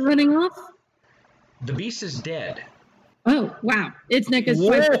beast isn't running off? The beast is dead. Oh, wow. Its neck is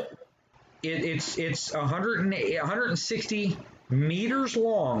It's 160 meters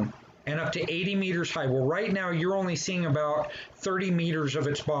long and up to 80 meters high. Well, right now you're only seeing about 30 meters of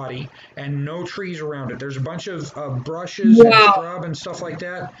its body and no trees around it. There's a bunch of brushes and scrub and stuff like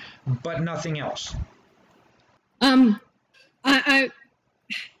that, but nothing else. Who's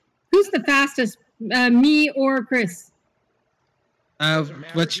the fastest, me or Chris?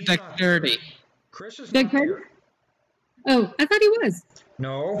 What's your dexterity? Chris is not here. Oh, I thought he was.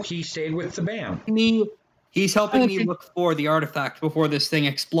 No, he stayed with the band. He's helping me look for the artifact before this thing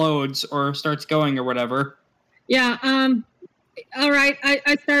explodes or starts going or whatever. Yeah, all right,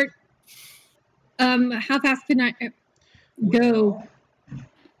 I start. How fast can I go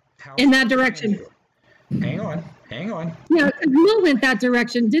in that direction? Hang on. Yeah, Will went that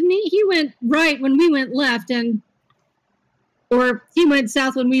direction, didn't he? He went right when we went left, or he went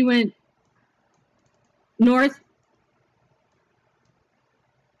south when we went north.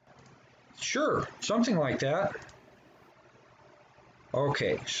 Sure, something like that.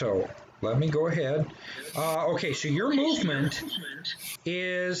 Okay, so let me go ahead. Okay, so your movement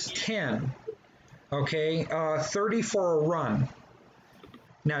is 10. Okay, 30 for a run.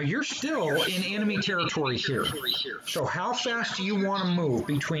 Now you're still in enemy territory here. So how fast do you want to move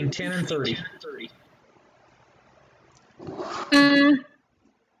between 10 and 30?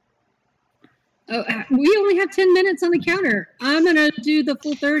 We only have 10 minutes on the counter. I'm gonna do the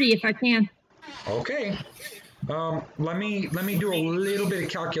full 30 if I can. Okay. Let me do a little bit of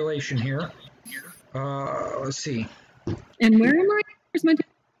calculation here. Let's see. And where am I? Where's my?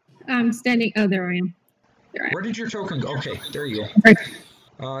 I'm standing. Oh, there I am. There I am. Where did your token go? Okay, there you go. Right.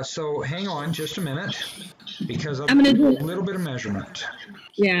 So hang on just a minute, because I'm gonna do a little bit of measurement.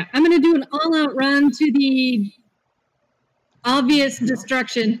 Yeah, I'm gonna do an all-out run to the obvious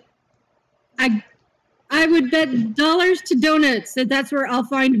destruction. I would bet dollars to donuts that that's where I'll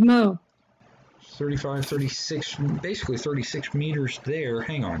find Mo. 35, 36, basically 36 meters there.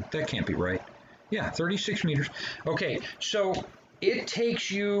 Hang on, that can't be right. Yeah, 36 meters. Okay, so it takes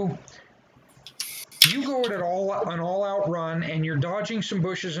you. You go at an all-out run, and you're dodging some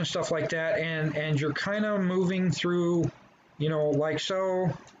bushes and stuff like that, and you're kind of moving through, you know, like so.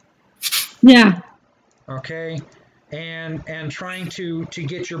 Yeah. Okay, and trying to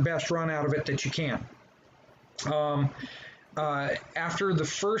get your best run out of it that you can. After the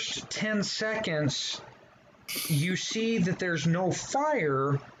first 10 seconds, you see that there's no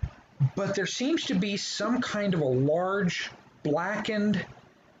fire, but there seems to be some kind of a large blackened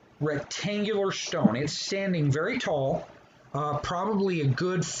rectangular stone. It's standing very tall, probably a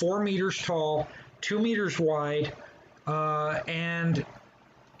good 4 meters tall, 2 meters wide, and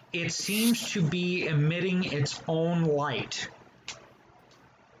it seems to be emitting its own light.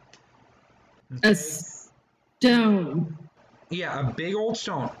 Okay. A stone. Yeah, a big old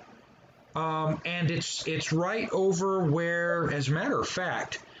stone. And it's right over where, as a matter of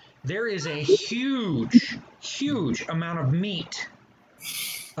fact, there is a huge amount of meat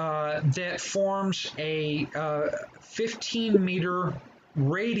that forms a 15-meter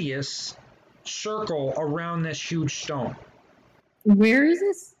radius circle around this huge stone. Where is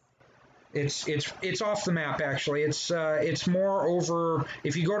this? It's off the map, actually. It's more over.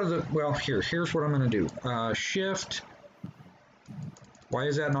 If you go to the, well, here's what I'm going to do. Shift. Why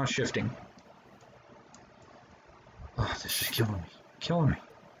is that not shifting? Oh, this is killing me.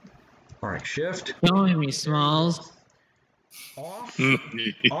 All right, shift. Killing me, Smalls. Off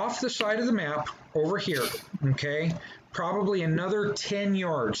the side of the map over here. Okay, probably another 10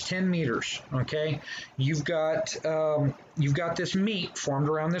 yards, 10 meters. Okay, you've got this meat formed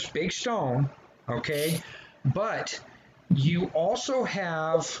around this big stone. Okay, but you also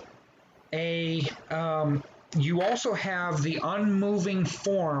have the unmoving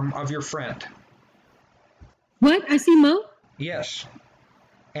form of your friend. What? I see Mo? Yes.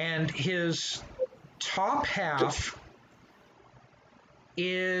 And his top half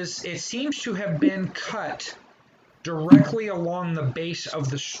it seems to have been cut directly along the base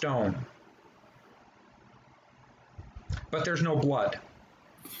of the stone. But there's no blood.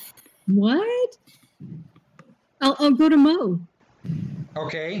 What? I'll go to Mo.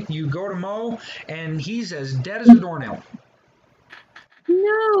 Okay, you go to Mo, and he's as dead as a doornail.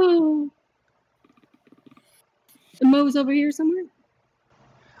 No. Mo's over here somewhere?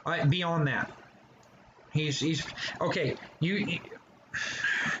 Beyond that. He's okay, you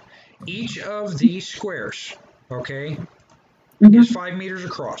each of these squares, okay, is 5 meters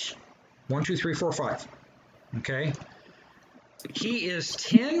across. 1, 2, 3, 4, 5. Okay? He is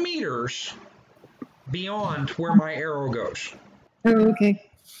 10 meters beyond where my arrow goes. Oh, okay.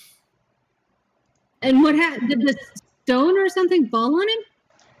 And what happened? Did the stone or something fall on him?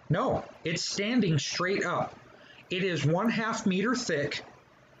 No, it's standing straight up. It is 1/2 meter thick,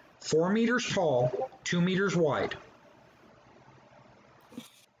 4 meters tall, 2 meters wide.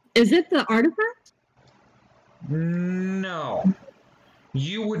 Is it the artifact? No.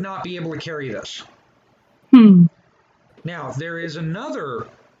 You would not be able to carry this. Now, there is another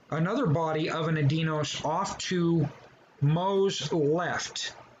body of an Adinos off to Mo's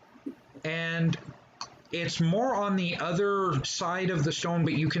left. And it's more on the other side of the stone,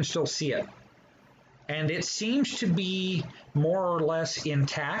 but you can still see it. And it seems to be more or less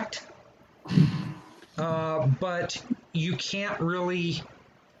intact. But you can't really...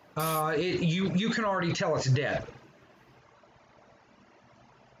 you can already tell it's dead.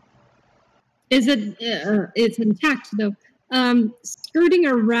 Is it? It's intact though. Skirting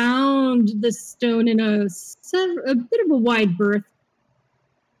around the stone in a bit of a wide berth.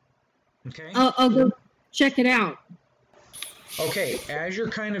 Okay. I'll go check it out. Okay, as you're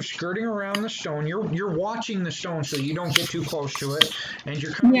kind of skirting around the stone, you're watching the stone so you don't get too close to it, and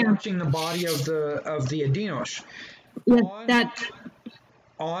you're kind of watching the body of the Adinos. Yeah,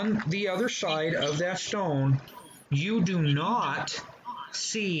 on the other side of that stone, you do not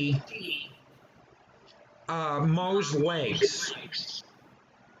see Mo's legs.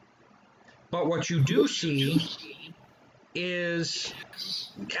 But what you do see is...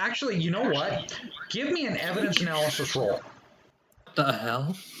 Actually, you know what? Give me an evidence analysis roll. What the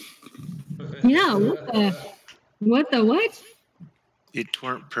hell? Yeah, what the what? It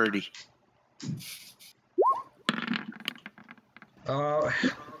weren't pretty. Well...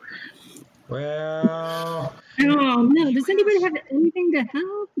 Oh, no. Does anybody have anything to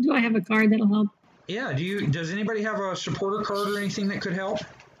help? Do I have a card that'll help? Yeah, does anybody have a supporter card or anything that could help?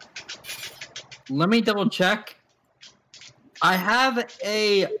 Let me double check. I have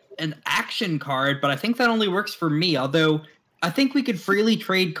an action card, but I think that only works for me, although I think we could freely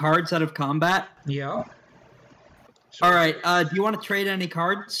trade cards out of combat. Yeah. All right, do you want to trade any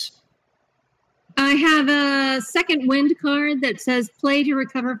cards? I have a second wind card that says play to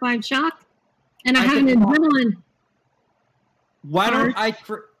recover 5 shock. And I have an adrenaline. Why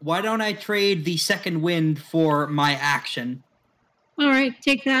don't I trade the second wind for my action? All right,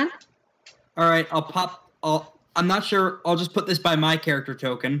 take that. All right, I'm not sure. I'll just put this by my character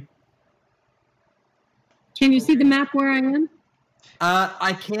token. Can you see the map where I am?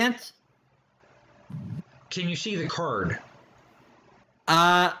 I can't. Can you see the card?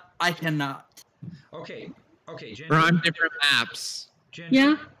 I cannot. Okay, Ginger. We're on different maps. Ginger,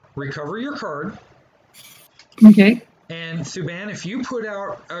 Yeah. recover your card. Okay. And Thuban, if you put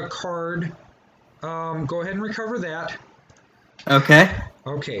out a card, go ahead and recover that. Okay.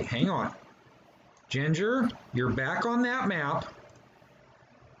 Okay, hang on. Ginger, you're back on that map.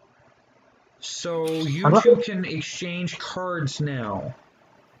 So you two can exchange cards now.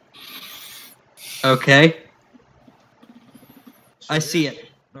 Okay. I see it.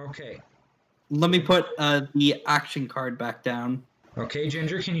 Okay. Let me put the action card back down. Okay,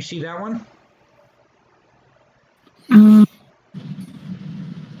 Ginger, can you see that one? No,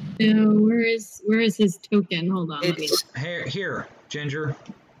 where is his token? Hold on. It's Here, Ginger.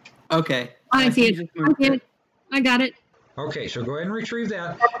 okay. I see it. I got it. Okay, so go ahead and retrieve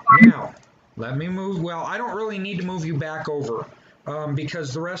that. Now, let me move. Well, I don't really need to move you back over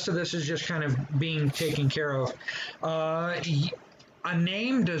because the rest of this is just kind of being taken care of. A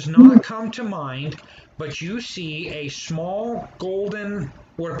name does not come to mind, but you see a small golden,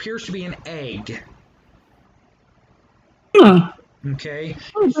 what appears to be an egg. Huh. Okay,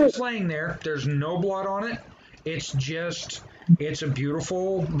 it's just laying there. There's no blood on it. It's a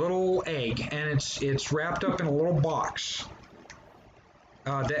beautiful little egg, and it's wrapped up in a little box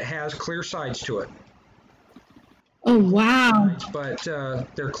that has clear sides to it. Oh, wow. But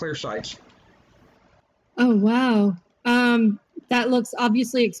they're clear sides. Oh, wow. That looks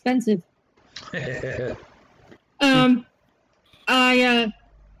obviously expensive. I'll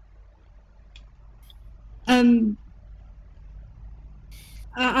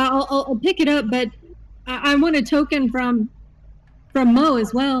pick it up, but I want a token from Mo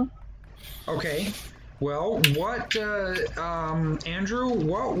as well. Okay. Well, what, Andrew,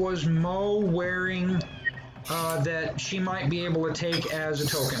 what was Mo wearing that she might be able to take as a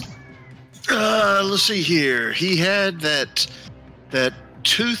token? Let's see here. He had that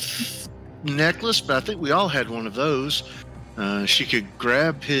tooth necklace, but I think we all had one of those. She could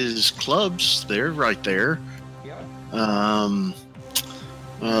grab his clubs there, right there. Yeah.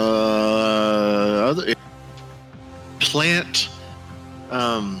 Other plant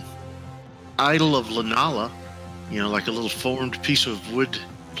idol of Lanala, like a little formed piece of wood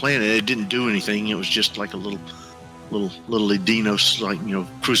plant. It didn't do anything. It was just like a little Edinos, like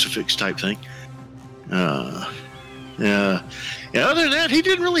crucifix type thing. Yeah. Other than that, he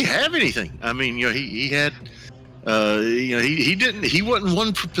didn't really have anything. I mean, he had, he wasn't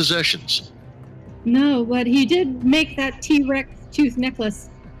one for possessions. No, but he did make that T-Rex tooth necklace.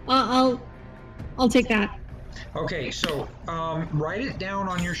 I'll take that. Okay, so write it down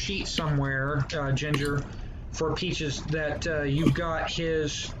on your sheet somewhere, Ginger, for Peaches, that you've got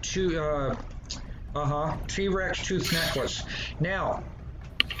his T-Rex tooth necklace. Now,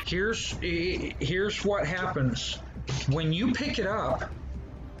 here's what happens when you pick it up.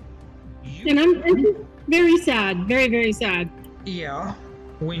 And I'm very sad, very, very sad. Yeah,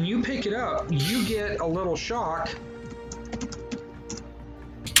 when you pick it up, you get a little shock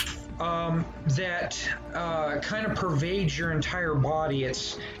that kind of pervades your entire body.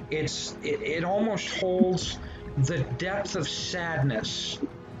 It almost holds the depth of sadness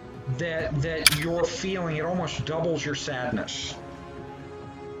that you're feeling. It almost doubles your sadness.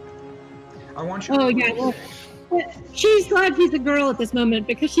 I want you to... Oh, yeah. Well, she's glad she's a girl at this moment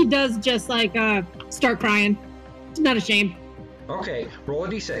because she does just like start crying. She's not ashamed. Okay, roll a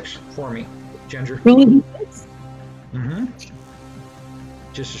d6 for me, Ginger. Roll a d6. Mm-hmm.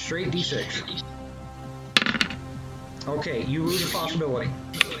 Just a straight d6. Okay, you lose a possibility.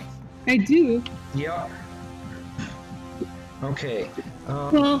 I do. Yep. Okay.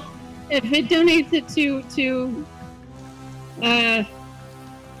 Well, if it donates it to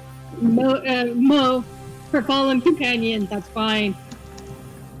Mo for fallen companion, that's fine.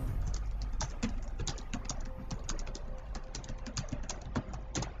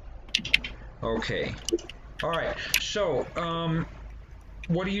 Okay. All right. So,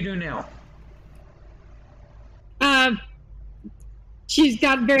 what do you do now? She's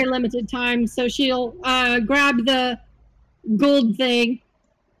got very limited time, so she'll grab the gold thing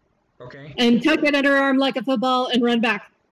Okay. and tuck it under her arm like a football and run back.